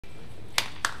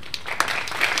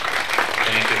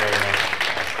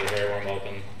So a very warm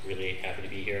welcome. Really happy to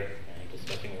be here and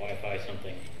discussing Wi-Fi,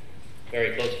 something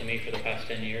very close to me for the past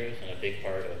 10 years and a big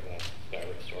part of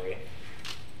Skyworks' story.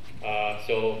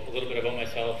 So a little bit about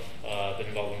myself. Been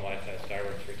involved in Wi-Fi at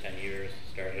Skyworks for 10 years.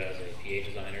 Started as a PA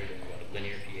designer doing a lot of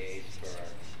linear PAs for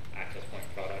our access point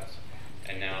products,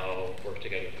 and now work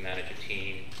together to manage a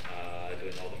team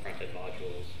doing all the front-end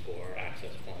modules for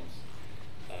access points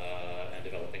and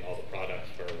developing all the products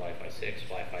for Wi-Fi 6,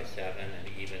 Wi-Fi 7, and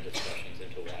even discussions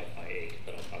into Wi-Fi 8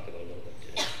 that I'll talk about a little bit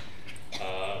today.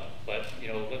 But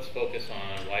let's focus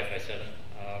on Wi-Fi 7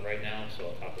 right now. So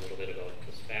I'll talk a little bit about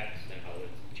the specs and how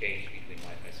it's changed between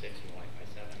Wi-Fi 6 and Wi-Fi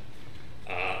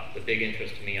 7. The big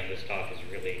interest to me on this talk is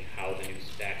really how the new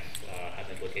specs have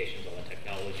implications on the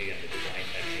technology and the design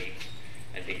techniques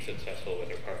and being successful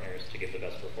with our partners to give the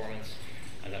best performance.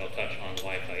 And then I'll touch on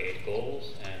Wi-Fi 8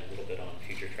 goals and a little bit on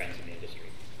future trends in the industry.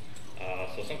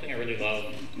 So something I really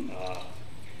love,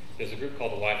 there's a group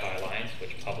called the Wi-Fi Alliance,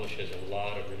 which publishes a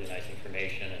lot of really nice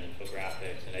information and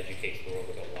infographics and educates the world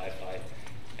about Wi-Fi.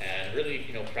 And really,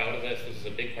 proud of this. This is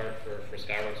a big part for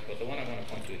Skyworks, but the one I want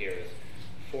to point to here is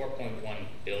 4.1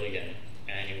 billion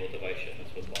annual device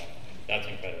shipments with Wi-Fi. That's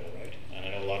incredible, right? And I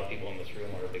know a lot of people in this room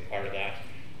are a big part of that,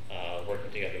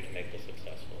 working together to make this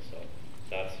successful. So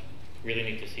that's really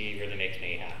neat to see, really makes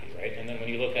me happy, right? And then when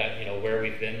you look at where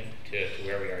we've been to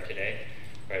where we are today,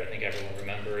 right? I think everyone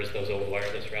remembers those old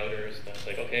wireless routers. That's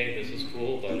like, okay, this is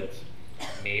cool, but it's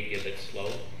maybe a bit slow,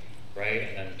 right?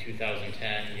 And then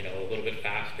 2010, a little bit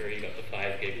faster. You got the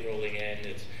 5 gig rolling in.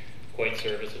 It's quite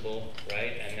serviceable,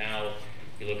 right? And now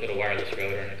you look at a wireless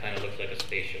router and it kind of looks like a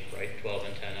spaceship, right? 12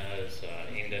 antennas,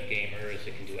 aimed at gamers.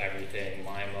 It can do everything,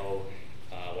 MIMO,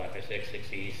 Wi-Fi 6,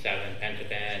 6E, 7,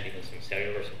 pen-to-band, even some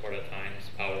cellular support at times,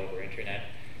 power over internet,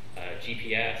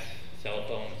 GPS, cell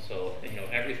phone, so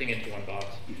everything into one box.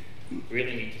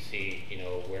 Really need to see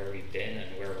where we've been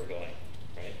and where we're going,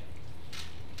 right?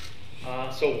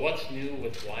 So what's new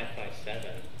with Wi-Fi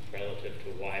 7 relative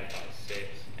to Wi-Fi 6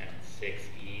 and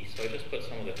 6E? So I just put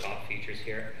some of the top features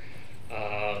here.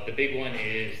 The big one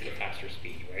is the faster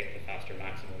speed, right? The faster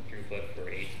maximum throughput for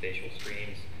 8 spatial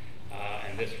streams.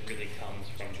 And this really comes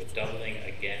from the doubling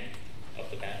again of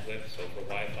the bandwidth. So for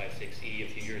Wi-Fi 6E a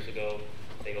few years ago,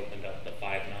 they opened up the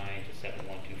 5.9 to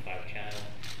 7.125 channel,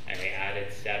 and they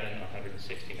added 7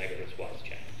 160 megahertz wide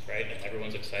channels, right? And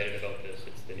everyone's excited about this.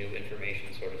 It's the new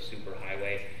information sort of super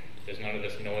highway. There's none of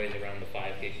this noise around the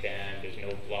 5 gig band. There's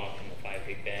no block in the 5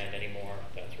 gig band anymore.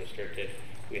 That's restricted.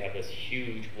 We have this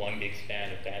huge 1 gig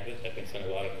span of bandwidth that can send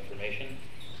a lot of information.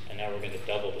 And now we're going to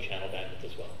double the channel bandwidth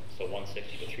as well. So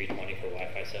 160 to 320 for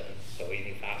Wi-Fi 7. So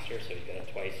even faster, so you get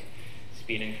a twice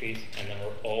speed increase. And then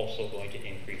we're also going to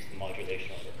increase the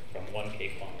modulation order from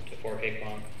 1K QAM to 4K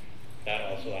QAM. That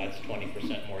also adds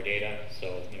 20% more data.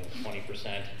 So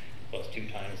 20% plus 2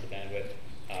 times the bandwidth,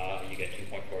 you get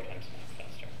 2.4 times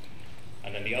faster.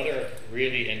 And then the other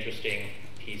really interesting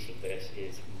piece of this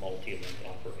is multi-link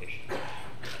operation.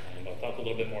 And I'll talk a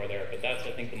little bit more there, but that's,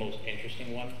 I think, the most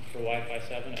interesting one for Wi-Fi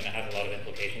 7, and it has a lot of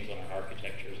implications on our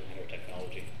architectures and our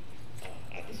technology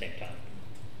at the same time.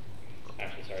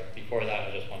 Actually, sorry, before that,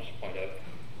 I just wanted to point out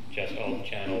just all the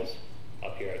channels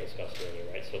up here I discussed earlier,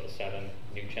 right? So the 7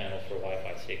 new channels for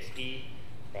Wi-Fi 6E,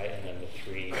 right? And then the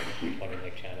 3 320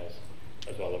 meg channels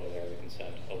as well over there. We can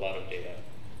send a lot of data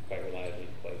quite reliably,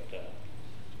 quite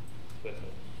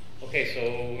quickly. Okay, so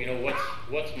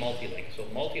what's multi-link? So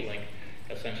multi-link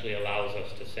essentially allows us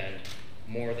to send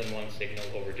more than one signal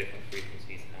over different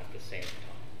frequencies at the same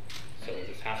time. So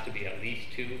this has to be at least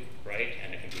 2, right?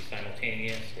 And it can be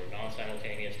simultaneous or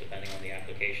non-simultaneous depending on the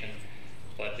application.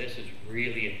 But this is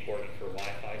really important for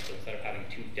Wi-Fi. So instead of having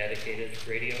 2 dedicated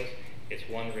radios, it's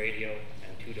 1 radio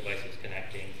and 2 devices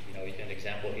connecting. You can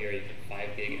example here, you can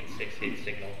 5 gig and 6 gig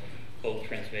signal, both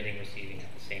transmitting, receiving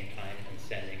at the same time and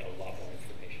sending a lot more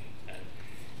information. And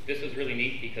this is really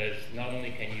neat because not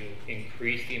only can you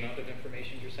increase the amount of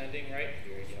information you're sending, right?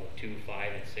 You're 2,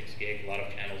 5, and 6 gig, a lot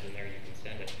of channels in there, you can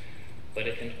send it. But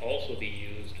it can also be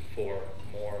used for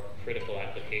more critical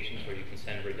applications where you can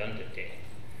send redundant data,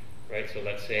 right? So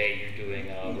let's say you're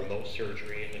doing remote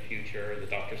surgery in the future, the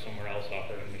doctor somewhere else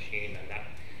offered a machine, and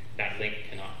that link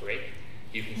cannot break.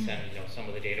 You can send some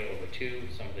of the data over 2,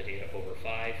 some of the data over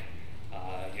 5.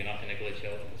 You're not going to glitch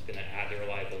out, and it's going to add the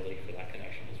reliability for that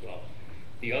connection as well.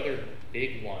 The other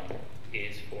big one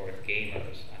is for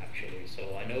gamers, actually.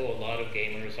 So I know a lot of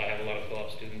gamers, I have a lot of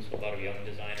co-op students, a lot of young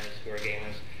designers who are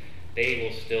gamers. They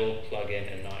will still plug in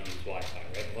and not use Wi-Fi,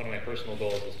 right? One of my personal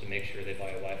goals is to make sure they buy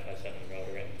a Wi-Fi 7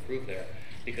 router and improve there,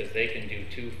 because they can do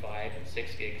 2, 5, and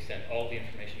 6 gigs, send all the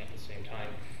information at the same time.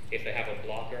 If they have a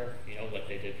blocker, like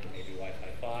they did for maybe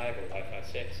Wi-Fi 5 or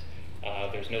Wi-Fi 6,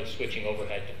 there's no switching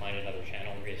overhead to find another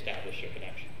channel and reestablish your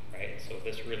connection, right? So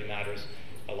this really matters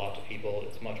a lot to people.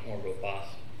 It's much more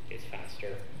robust, it's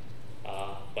faster.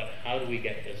 But how do we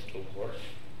get this to work?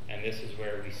 And this is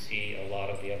where we see a lot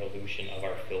of the evolution of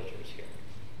our filters here.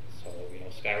 So, you know,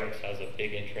 Skyworks has a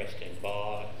big interest in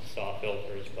BAW, SAW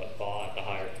filters, but BAW at the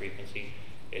higher frequency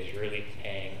is really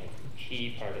playing a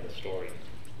key part of the story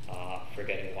for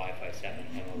getting Wi-Fi 7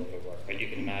 and all of it work. But you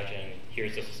can imagine,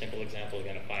 here's just a simple example,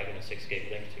 again, a 5 and a 6 gig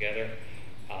linked together.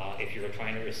 If you were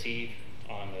trying to receive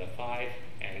on the 5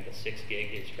 and the 6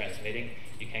 gig is transmitting,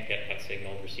 you can't get that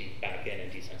signal received back in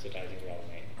and desensitizing your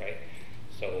element, right?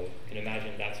 So you can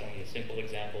imagine that's only a simple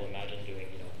example. Imagine doing,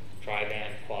 you know,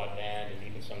 tri-band, quad band, and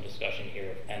even some discussion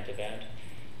here of penta-band.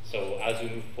 So as we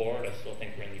move forward, I still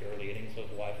think we're in the early innings of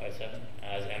Wi-Fi 7.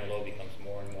 As MLO becomes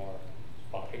more and more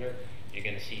popular, you're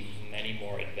going to see many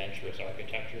more adventurous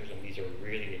architectures, and these are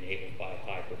really enabled by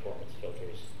high-performance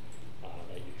filters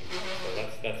that you can use. So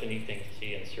that's a neat thing to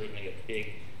see, and certainly a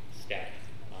big step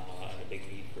and a big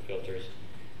need for filters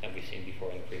that we've seen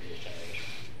before in the previous generation.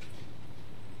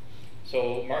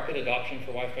 So market adoption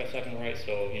for Wi-Fi 7, right?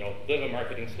 So, you know, a bit of a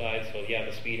marketing slide. So yeah,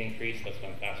 the speed increase, that's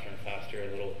gone faster and faster.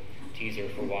 A little teaser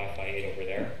for Wi-Fi 8 over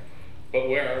there. But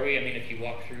where are we? I mean, if you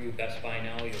walk through Best Buy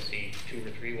now, you'll see 2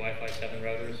 or 3 Wi-Fi 7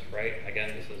 routers, right?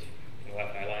 Again, this is the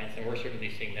Wi-Fi Alliance, and we're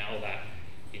certainly seeing now that,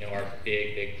 you know, our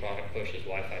big product push is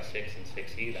Wi-Fi 6 and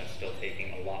 6E. That's still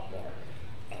taking a lot more.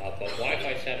 But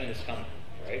Wi-Fi 7 is coming,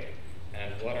 right?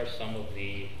 And what are some of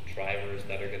the drivers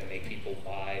that are going to make people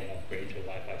buy and upgrade to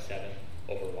Wi-Fi 7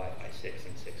 over Wi-Fi 6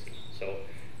 and 6E? So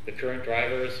the current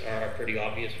drivers are pretty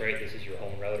obvious, right? This is your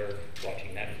home router,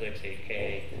 watching Netflix,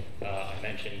 8K. I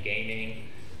mentioned gaming.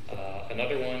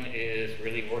 Another one is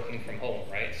really working from home,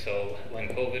 right? So when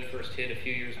COVID first hit a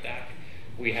few years back,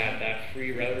 we had that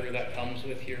free router that comes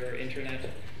with your internet.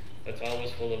 That's always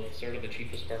full of sort of the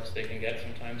cheapest parts they can get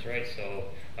sometimes, right? So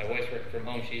my wife's working from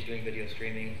home, she's doing video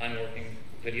streaming, I'm working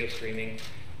video streaming.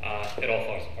 It all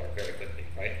falls apart very quickly,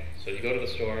 right? So you go to the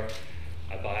store,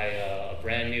 I buy a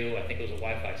brand new, I think it was a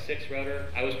Wi-Fi 6 router.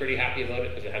 I was pretty happy about it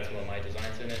because it had some of my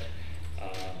designs in it.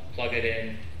 Plug it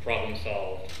in, problem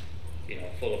solved, you know,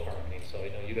 full of harmony. So,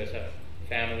 you know, you guys have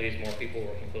families, more people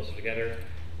working closer together,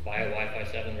 buy a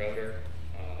Wi-Fi 7 router,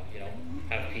 you know,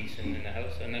 have peace in the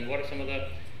house. And then what are some of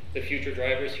the future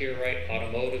drivers here, right?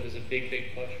 Automotive is a big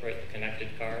push, right? The connected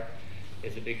car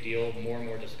is a big deal. More and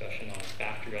more discussion on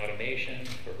factory automation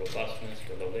for robustness,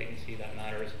 for low latency, that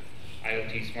matters.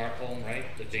 IoT smart home, right?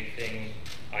 The big thing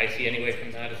I see anyway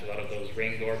from that is a lot of those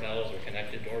Ring doorbells or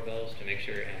connected doorbells to make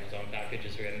sure your Amazon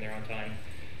packages are getting there on time.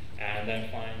 And then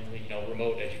finally, you know,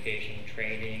 remote education,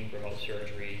 training, remote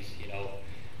surgeries, you know,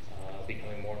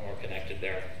 becoming more and more connected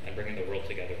there and bringing the world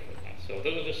together for that. So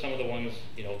those are just some of the ones,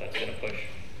 you know, that's going to push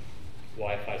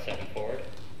Wi-Fi 7 forward.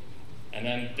 And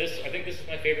then this, I think this is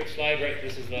my favorite slide, right?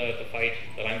 This is the fight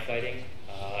that I'm fighting.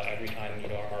 Every time, you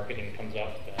know, our marketing comes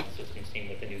up and the system's team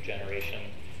with the new generation.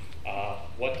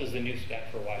 What does the new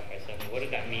spec for Wi-Fi 7, what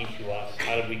did that mean to us?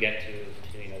 How did we get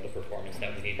to you know, the performance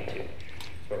that we needed to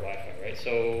for Wi-Fi, right?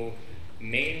 So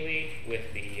mainly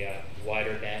with the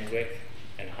wider bandwidth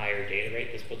and higher data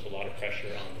rate, this puts a lot of pressure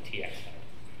on the TX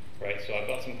side, right? So I've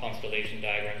got some constellation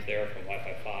diagrams there from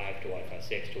Wi-Fi 5 to Wi-Fi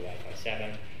 6 to Wi-Fi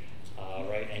 7,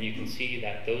 right? And you can see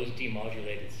that those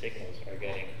demodulated signals are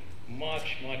getting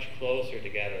much closer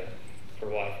together for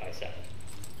Wi-Fi 7,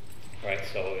 right?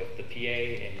 So if the PA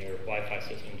in your Wi-Fi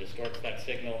system distorts that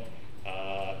signal,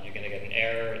 you're going to get an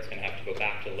error. It's going to have to go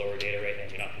back to lower data rate,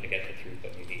 and you're not going to get the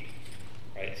throughput you need,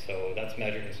 right? So that's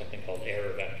measured in something called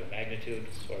error vector magnitude,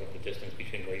 sort of the distance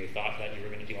between where you thought that you were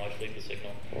going to demodulate the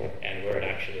signal and where it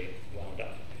actually wound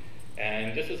up.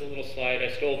 And this is a little slide.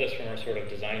 I stole this from our sort of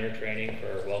designer training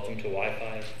for Welcome to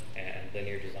Wi-Fi and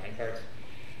linear design parts.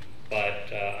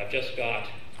 But I've just got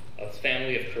a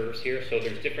family of curves here. So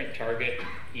there's different target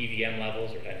EVM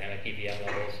levels or dynamic EVM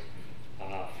levels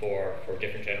for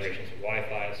different generations of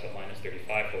Wi-Fi. So minus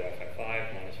 35 for Wi-Fi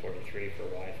 5, minus 43 for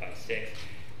Wi-Fi 6,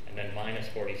 and then minus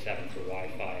 47 for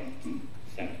Wi-Fi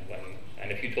 7.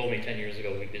 And if you told me 10 years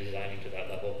ago we'd be designing to that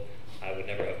level, I would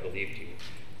never have believed you.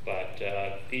 But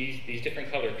these different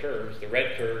colored curves, the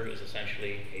red curve is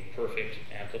essentially a perfect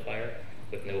amplifier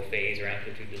with no phase or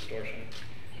amplitude distortion.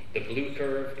 The blue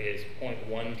curve is 0.1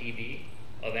 dB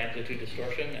of amplitude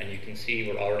distortion, and you can see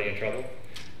we're already in trouble.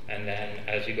 And then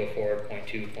as you go forward,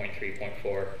 0.2, 0.3,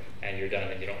 0.4, and you're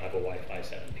done, and you don't have a Wi-Fi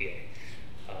 7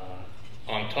 PA.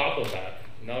 On top of that,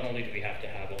 not only do we have to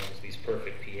have almost these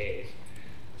perfect PAs,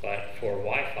 but for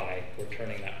Wi-Fi, we're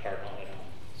turning that part on and on.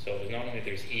 So there's not only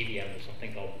there's EVM, there's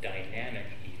something called dynamic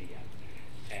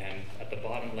EVM. And at the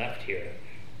bottom left here,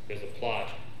 there's a plot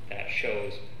that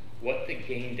shows what the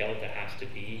gain delta has to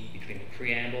be between the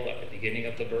preamble at the beginning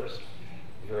of the burst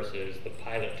versus the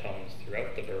pilot tones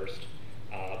throughout the burst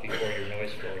before your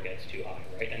noise floor gets too high,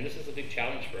 right? And this is a big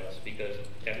challenge for us because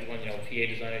everyone, PA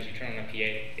designers, you turn on a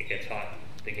PA, it gets hot,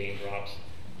 the gain drops,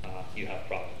 you have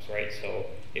problems, right? So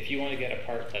if you want to get a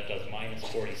part that does minus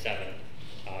 47,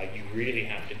 you really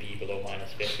have to be below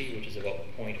minus 50, which is about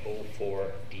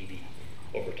 0.04 dB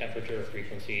over temperature,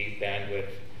 frequency,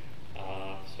 bandwidth.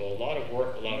 So a lot of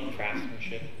work, a lot of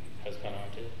craftsmanship has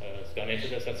gone into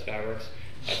this at Skyworks.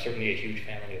 Certainly a huge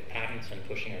family of patents and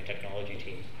pushing our technology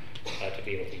team to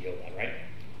be able to yield that, right?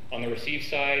 On the receive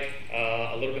side,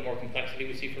 a little bit more complexity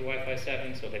we see for Wi-Fi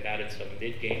 7, so they've added some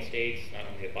mid-gain states, not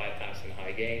only a bypass and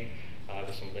high gain,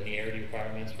 there's some linearity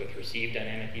requirements with receive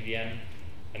dynamic EVM.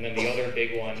 And then the other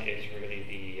big one is really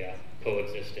the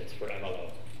coexistence for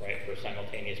MLO, right? For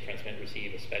simultaneous transmit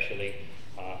receive, especially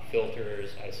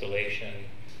filters, isolation.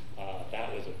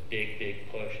 That was a big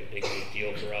push, a big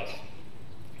deal for us.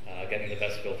 Getting the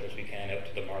best filters we can out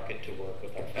to the market to work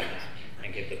with our friends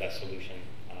and give the best solution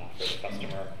for the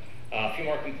customer. A few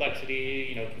more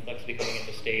complexity, complexity coming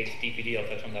into states, DPD, I'll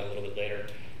touch on that a little bit later,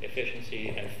 efficiency,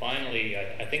 and finally,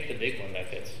 I think the big one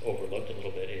that gets overlooked a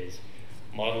little bit is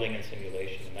modeling and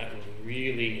simulation, and that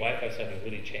really, Wi-Fi 7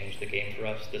 really changed the game for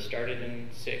us. This started in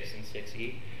 6 and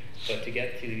 6E, but to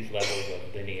get to these levels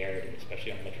of linearity,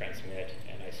 especially on the transmit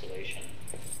and isolation,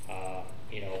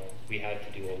 we had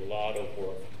to do a lot of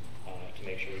work to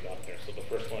make sure we got there. So the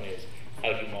first one is,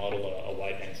 how do you model a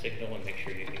wideband signal and make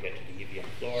sure you can get to the EVM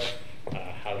floor?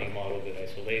 How do you model good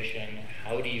isolation?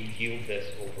 How do you yield this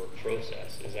over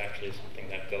process is actually something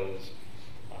that goes,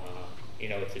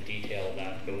 it's a detail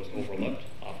that goes overlooked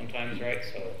oftentimes, right?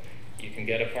 So you can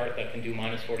get a part that can do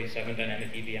minus 47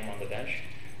 dynamic EVM on the bench,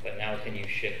 but now can you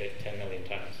ship it 10 million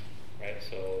times, right?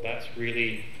 So that's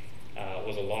really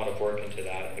was a lot of work into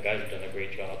that. And the guys have done a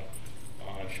great job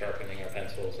on sharpening our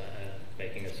pencils and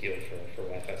making us yield for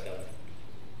Wi-Fi 7.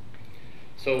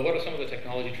 So what are some of the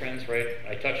technology trends, right?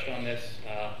 I touched on this,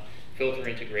 filter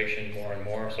integration more and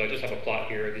more. So I just have a plot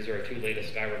here. These are our two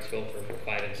latest Skyworks filters for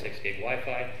 5 and 6 gig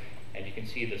Wi-Fi. And you can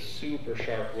see the super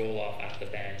sharp roll-off at the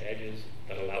band edges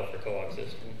that allow for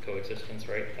coexistence,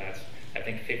 right? That's, I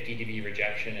think, 50 dB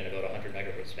rejection in about 100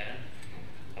 megahertz span,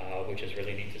 which is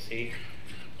really neat to see.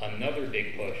 Another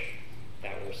big push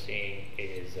that we're seeing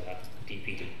is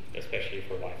DPD, especially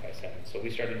for Wi-Fi 7. So we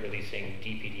started releasing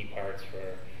DPD parts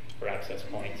for access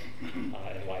points in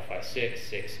Wi-Fi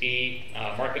 6, 6E.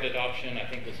 Market adoption, I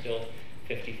think, was still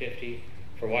 50-50.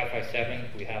 For Wi-Fi 7,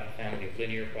 we have a family of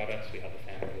linear products, we have a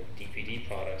family of DPD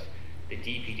products. The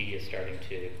DPD is starting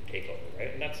to take over,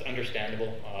 right? And that's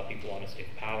understandable. People want to save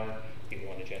power, people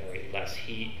want to generate less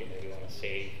heat, they maybe want to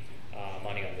save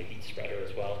money on the heat spreader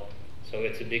as well. So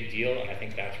it's a big deal, and I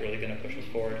think that's really going to push us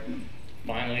forward.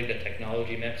 Finally, the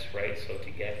technology mix, right? So to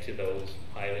get to those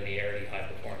high linearity, high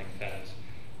performing FEMs,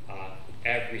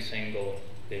 every single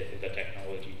bit of the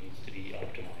technology needs to be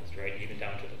optimized, right? Even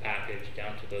down to the package,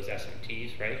 down to those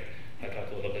SMTs, right? I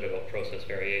talked a little bit about process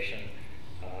variation,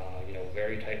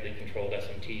 very tightly controlled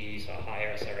SMTs,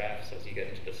 high SRFs. As you get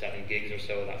into the 7 gigs or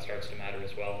so, that starts to matter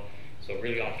as well. So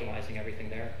really optimizing everything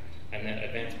there. And then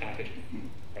advanced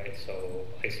packaging, right? So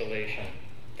isolation,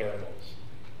 thermals,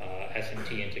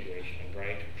 SMT integration,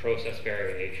 right? Process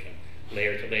variation,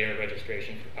 layer-to-layer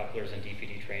registration for couplers and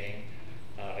DPD training.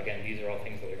 Again, these are all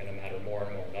things that are going to matter more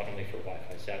and more, not only for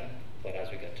Wi-Fi 7, but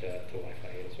as we get to Wi-Fi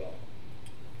 8 as well.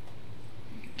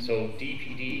 So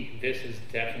DPD, this is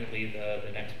definitely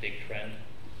the next big trend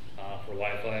for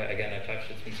Wi-Fi. Again, I touched,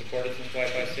 it's been supported since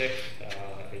Wi-Fi 6.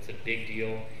 It's a big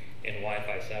deal in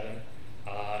Wi-Fi 7.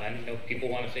 And people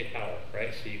want to save power,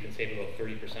 right? So you can save about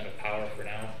 30% of power for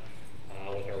now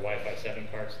with our Wi-Fi 7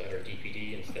 parts that are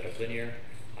DPD instead of linear.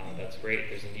 That's great.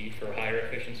 There's a need for higher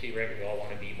efficiency, right? We all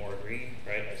want to be more green,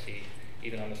 right? I see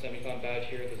even on the SEMICON badge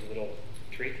here, there's a little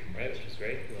tree, right? Which is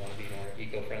great. We want to be more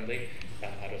eco-friendly.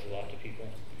 That matters a lot to people.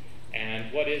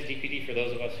 And what is DPD for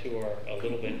those of us who are a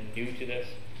little bit new to this?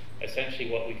 Essentially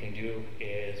what we can do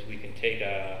is we can take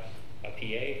a PA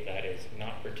that is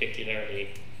not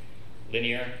particularly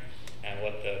linear, and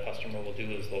what the customer will do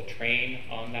is they'll train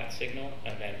on that signal,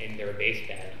 and then in their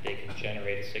baseband they can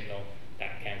generate a signal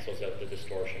that cancels out the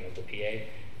distortion of the PA.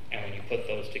 And when you put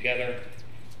those together,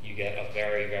 you get a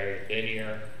very, very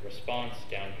linear response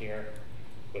down here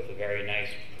with a very nice,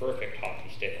 perfect hockey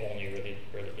stick, only really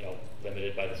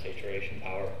limited by the saturation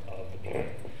power of the PA.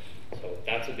 So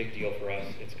that's a big deal for us.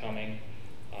 It's coming,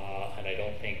 and I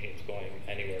don't think it's going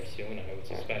anywhere soon. I would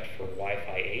suspect for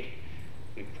Wi-Fi 8,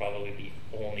 we'd probably be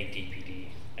only DPD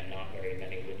and not very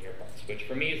many linear parts, which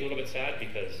for me is a little bit sad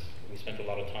because we spent a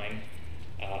lot of time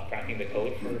cracking the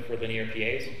code for linear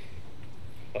PAs.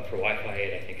 But for Wi-Fi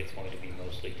 8, I think it's going to be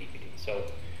mostly DPD. So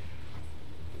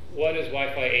what is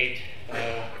Wi-Fi 8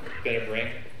 going to bring?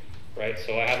 Right,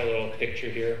 so I have a little picture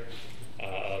here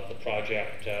of the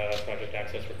project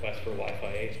access request for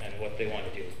Wi-Fi 8 and what they want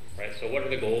to do. Right, so what are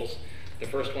the goals? The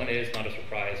first one is, not a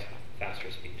surprise, faster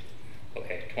speed.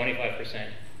 Okay, 25%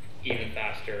 even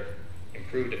faster,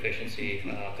 improved efficiency,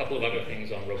 a couple of other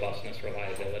things on robustness,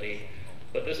 reliability.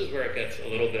 But this is where it gets a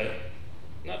little bit,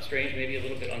 not strange, maybe a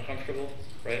little bit uncomfortable,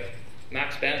 right?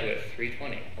 Max bandwidth,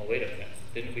 320. Well, wait a minute.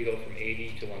 Didn't we go from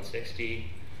 80 to 160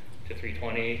 to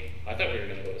 320? I thought we were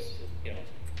going to go to, you know,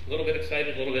 a little bit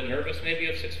excited, a little bit nervous maybe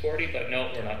of 640, but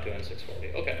no, we're not doing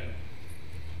 640. Okay.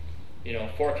 You know,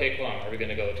 4K QAM, are we going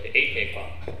to go to 8K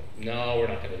QAM? No, we're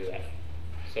not going to do that.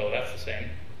 So that's the same.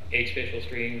 8 spatial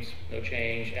streams, no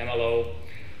change. MLO,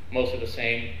 most of the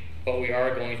same, but we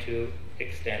are going to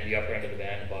extend the upper end of the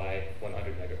band by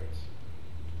 100 megahertz.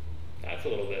 That's a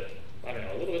little bit, I don't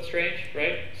know, a little bit strange,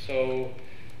 right? So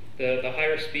the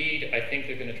higher speed, I think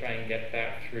they're going to try and get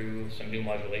that through some new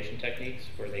modulation techniques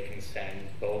where they can send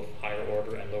both higher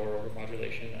order and lower order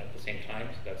modulation at the same time.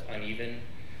 So that's uneven.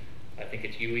 I think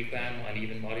it's UEQAM,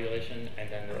 uneven modulation,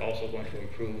 and then they're also going to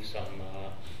improve some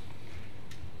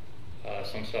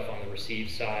stuff on the receive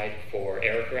side for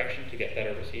error correction to get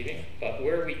better receiving. But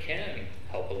where we can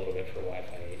help a little bit for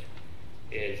Wi-Fi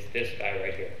 8 is this guy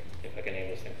right here, if I can name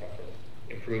this thing properly,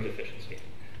 improved efficiency,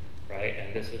 right?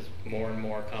 And this is more and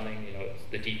more coming, you know, it's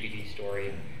the DPD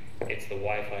story, it's the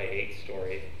Wi-Fi 8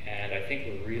 story, and I think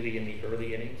we're really in the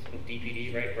early innings of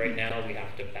DPD, right? Right now we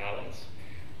have to balance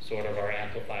sort of our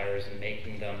amplifiers and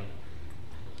making them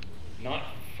not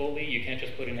fully, you can't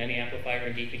just put in any amplifier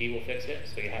and DPD will fix it,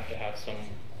 so you have to have some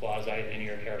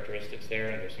quasi-linear characteristics there,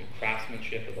 and there's some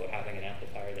craftsmanship about having an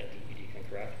amplifier that DPD can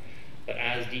correct. But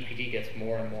as DPD gets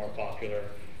more and more popular,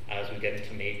 as we get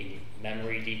into maybe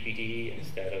memory DPD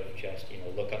instead of just, you know,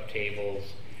 lookup tables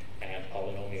and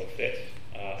polynomial fits,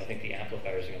 I think the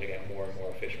amplifiers are going to get more and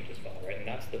more efficient as well, right? And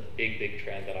that's the big, big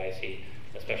trend that I see,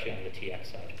 especially on the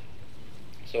TX side.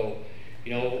 So,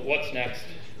 you know, what's next?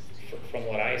 From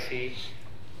what I see,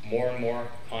 more and more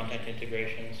content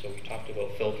integration. So we talked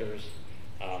about filters.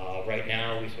 Right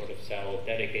now, we sort of sell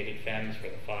dedicated FEMs for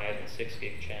the 5 and 6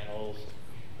 gig channels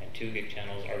and 2 gig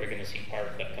channels. Are we going to see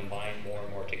parts that combine more and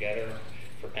more together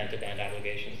for pentaband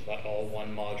applications? Is that all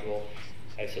one module?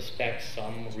 I suspect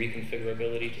some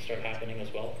reconfigurability to start happening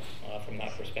as well from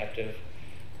that perspective.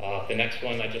 The next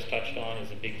one I just touched on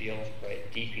is a big deal, right?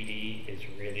 DPD is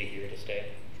really here to stay.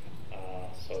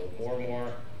 So more and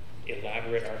more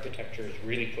elaborate architecture is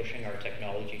really pushing our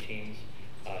technology teams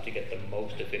to get the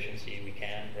most efficiency we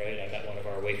can, right? I met one of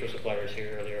our wafer suppliers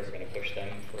here earlier. We're going to push them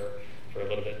for a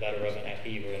little bit better of an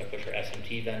FE. We're going to push our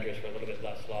SMT vendors for a little bit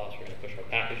less loss. We're going to push our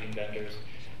packaging vendors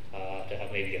to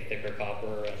have maybe a thicker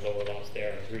copper and lower loss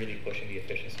there, and really pushing the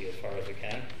efficiency as far as we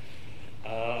can.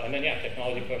 And then, yeah,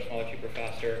 technology push, smaller, cheaper,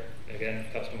 faster. Again,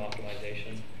 custom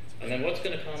optimization. And then what's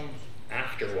going to come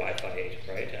after Wi-Fi 8,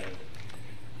 right? And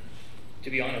to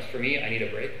be honest, for me, I need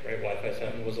a break, right? Wi-Fi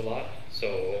 7 was a lot.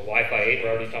 So Wi-Fi 8, we're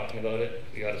already talking about it.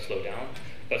 We got to slow down.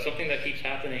 But something that keeps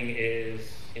happening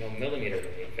is, you know, millimeter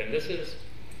wave. And this is,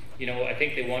 you know, I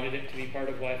think they wanted it to be part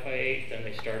of Wi-Fi 8. Then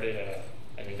they started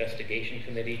an investigation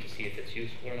committee to see if it's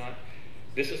useful or not.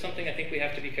 This is something I think we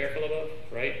have to be careful about,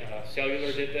 right?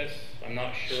 Cellular did this. I'm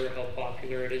not sure how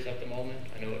popular it is at the moment.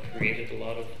 I know it created a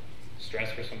lot of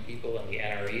stress for some people, and the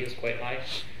NRE is quite high.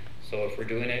 So if we're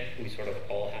doing it, we sort of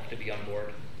all have to be on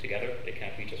board together. It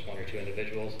can't be just one or two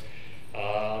individuals.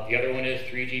 The other one is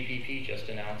 3GPP just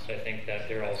announced, I think, that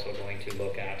they're also going to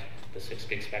look at the 6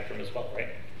 gig spectrum as well, right?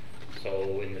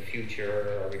 So in the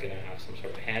future, are we going to have some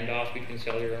sort of handoff between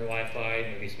cellular and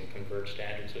Wi-Fi, maybe some converged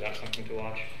standards, so that's something to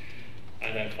watch.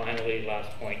 And then finally,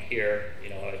 last point here, you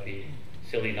know, I'd be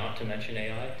silly not to mention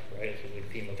AI, right? It's a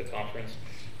big theme of the conference,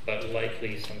 but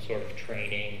likely some sort of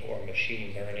training or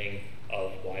machine learning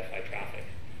of Wi-Fi traffic,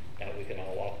 that we can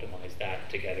all optimize that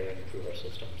together and improve our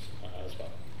systems as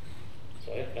well.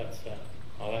 So yeah, that's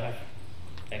all I have.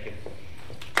 Thank you.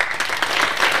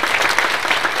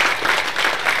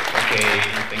 Okay,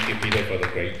 thank you, Peter, for the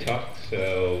great talk.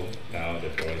 So now the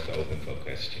floor is open for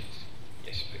questions.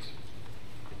 Yes, please.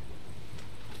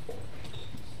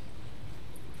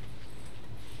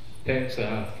 Thanks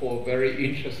for a very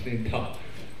interesting talk.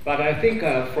 But I think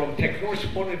from technology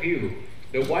point of view,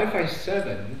 the Wi-Fi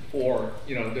 7 for,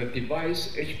 you know, the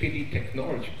device HPD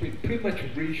technology pretty much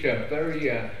reached a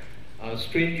very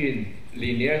stringent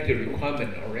linearity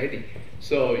requirement already.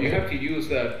 So you have to use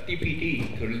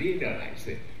DPD to linearize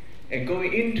it. And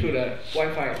going into the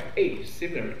Wi-Fi 8,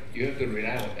 similar, you have to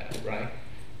rely on that, right?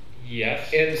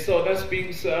 Yes. And so that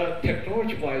means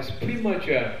technology-wise, pretty much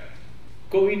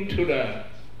going to the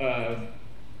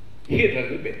hit a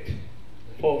limit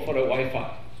for the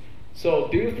Wi-Fi. So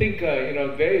do you think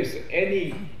there is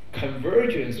any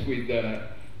convergence with the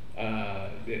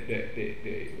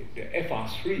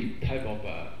FR3 type of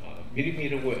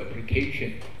millimeter wave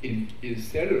application in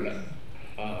cellular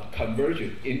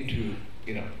conversion into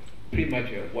pretty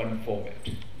much one format?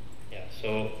 Yeah,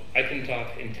 so I can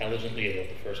talk intelligently about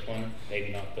the first one,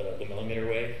 maybe not the millimeter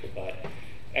wave, but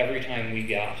every time we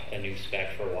got a new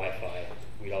spec for Wi-Fi,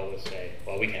 we'd always say,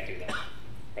 well, we can't do that,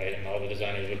 right? And all the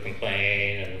designers would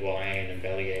complain and whine and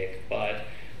bellyache, but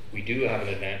we do have an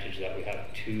advantage that we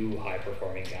have 2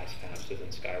 high-performing gas fabs within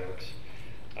Skyworks,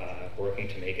 working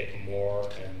to make it more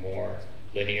and more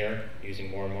linear, using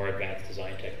more and more advanced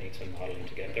design techniques and modeling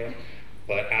to get there.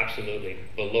 But absolutely,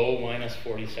 below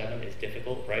 -47 is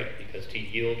difficult, right? Because to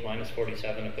yield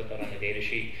 -47 and put that on the data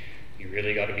sheet, you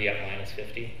really got to be at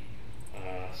 -50.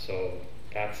 So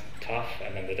that's tough.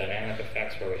 And then the dynamic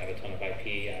effects where we have a ton of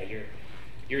IP,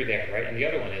 you're there, right? And the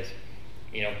other one is,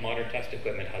 modern test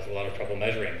equipment has a lot of trouble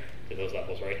measuring to those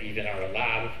levels, right? Even our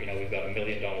lab, we've got $1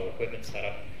 million equipment set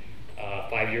up.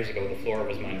 5 years ago, the floor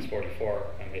was -44,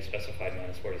 and they specified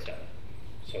 -47.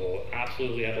 So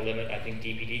absolutely at the limit. I think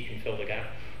DPD can fill the gap.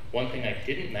 One thing I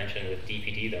didn't mention with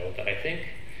DPD, though, that I think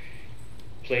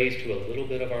plays to a little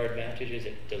bit of our advantage is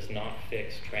it does not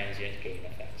fix transient gain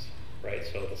effects, right?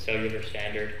 So the cellular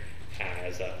standard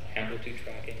has amplitude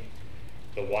tracking.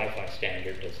 The Wi-Fi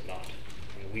standard does not.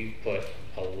 And we've put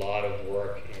a lot of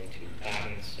work into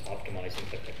patents, optimizing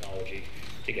the technology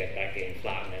to get that gain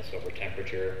flatness over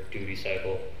temperature, duty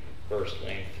cycle, burst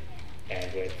length,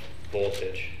 and with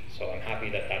voltage. So I'm happy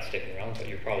that that's sticking around, but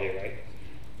you're probably right.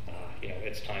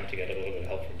 It's time to get a little bit of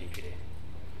help from DPD.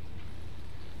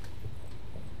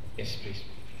 Yes, please.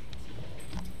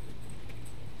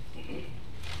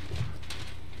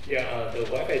 Yeah, the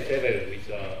Wi-Fi 7 with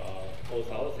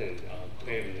 4,000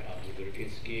 claim regulatory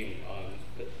scheme,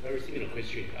 very similar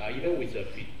question. Even with the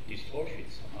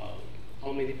distortions,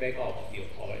 how many backup of your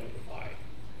power amplify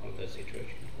on the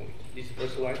saturation point? This is the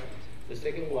first one. The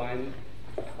second one,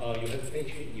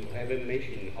 you haven't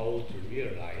mentioned how to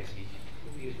realize it.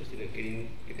 You interested in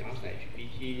getting outside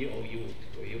HBT, or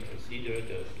will you consider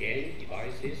the GaN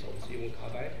devices of silicon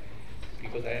carbide?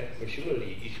 Because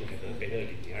presumably it should have a better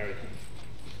linearity.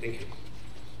 Thank you.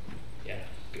 Yeah,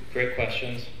 great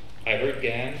questions. I heard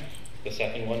GaN, the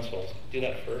second one, so I'll do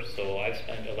that first. So I've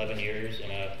spent 11 years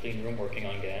in a clean room working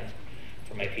on GaN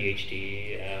for my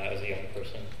PhD as a young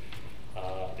person.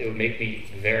 It would make me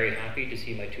very happy to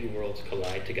see my 2 worlds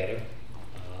collide together.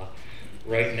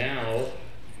 Right now,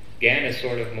 GaN is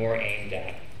sort of more aimed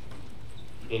at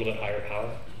a little bit higher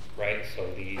power, right?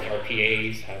 So these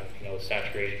RPAs have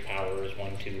saturated powers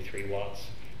 1, 2, 3 watts.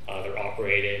 They're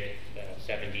operated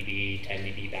 7 dB, 10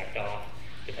 dB backed off,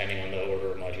 depending on the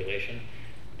order of modulation.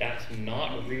 That's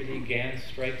not really GaN's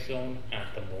strike zone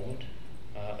at the moment,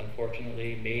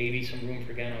 unfortunately. Maybe some room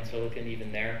for GaN on silicon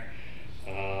even there.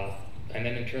 And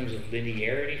then in terms of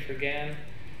linearity for GaN,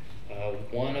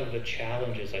 one of the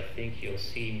challenges I think you'll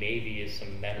see maybe is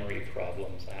some memory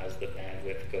problems as the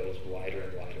bandwidth goes wider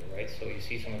and wider, right? So you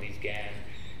see some of these GaN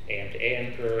AM to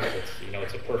AM curves,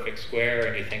 it's a perfect square,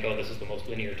 and you think, oh, this is the most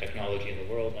linear technology in the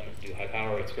world, I'm going to do high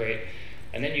power, it's great.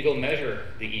 And then you go measure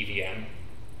the EVM,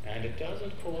 and it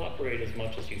doesn't cooperate as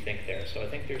much as you think there. So I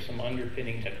think there's some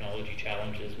underpinning technology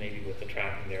challenges maybe with the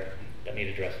tracking there that need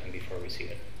addressing before we see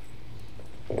it.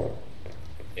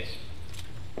 Yes.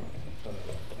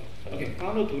 Okay,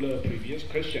 follow to the previous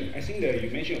question. I think that you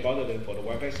mentioned about for the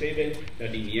Wi-Fi 7, the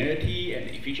linearity and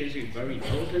efficiency is very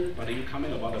important, but you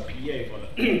comment about the PA for the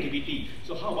DVD.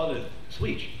 So how about the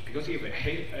switch? Because if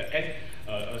you add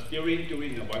a steering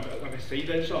during the Wi-Fi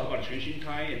 7, so how about the transition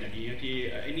time and the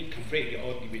linearity, any conflict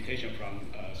or limitation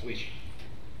from switch?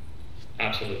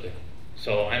 Absolutely.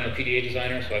 So I'm a PDA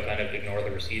designer, so I kind of ignore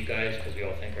the receive guys because we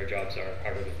all think our jobs are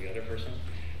harder than the other person.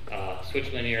 Switch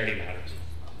linearity matters.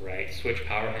 Right, switch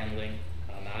power handling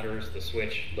matters. The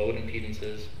switch load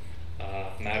impedances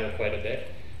matter quite a bit,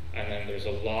 and then there's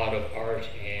a lot of art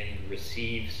in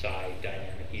receive side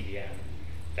dynamic EVM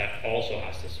that also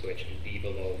has to switch and be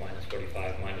below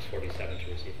 -45, -47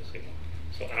 to receive the signal.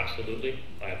 So absolutely,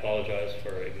 I apologize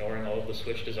for ignoring all of the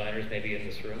switch designers maybe in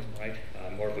this room. Right,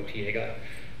 I'm more of a PA guy,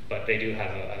 but they do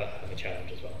have a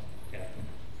challenge as well. Yeah.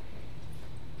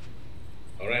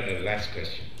 All right, the last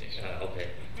question. Okay.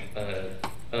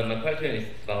 My question is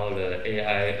about the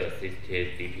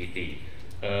AI-assisted DPD.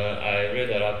 I read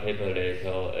a lot of paper they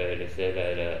say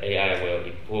that AI will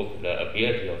improve the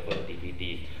ability of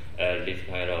DPD, this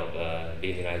kind of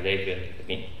linearization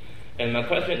technique. And my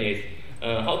question is,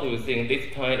 how do you think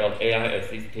this kind of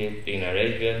AI-assisted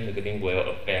linearization technique will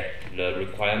affect the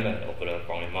requirement of the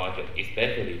front-end module,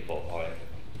 especially for power?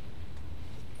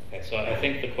 Okay, so I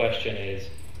think the question is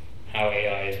how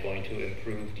AI is going to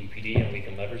improve DPD and we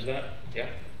can leverage that? Yeah.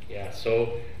 Yeah,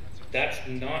 so that's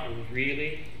not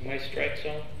really my strike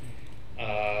zone.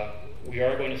 We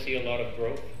are going to see a lot of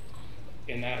growth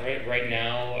in that, right? Right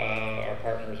now, our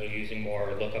partners are using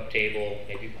more lookup table,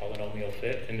 maybe polynomial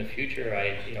fit. In the future,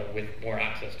 with more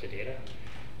access to data,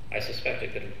 I suspect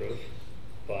it could improve.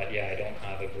 But yeah, I don't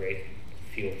have a great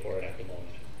feel for it at the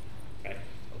moment, right?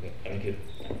 Okay, thank you.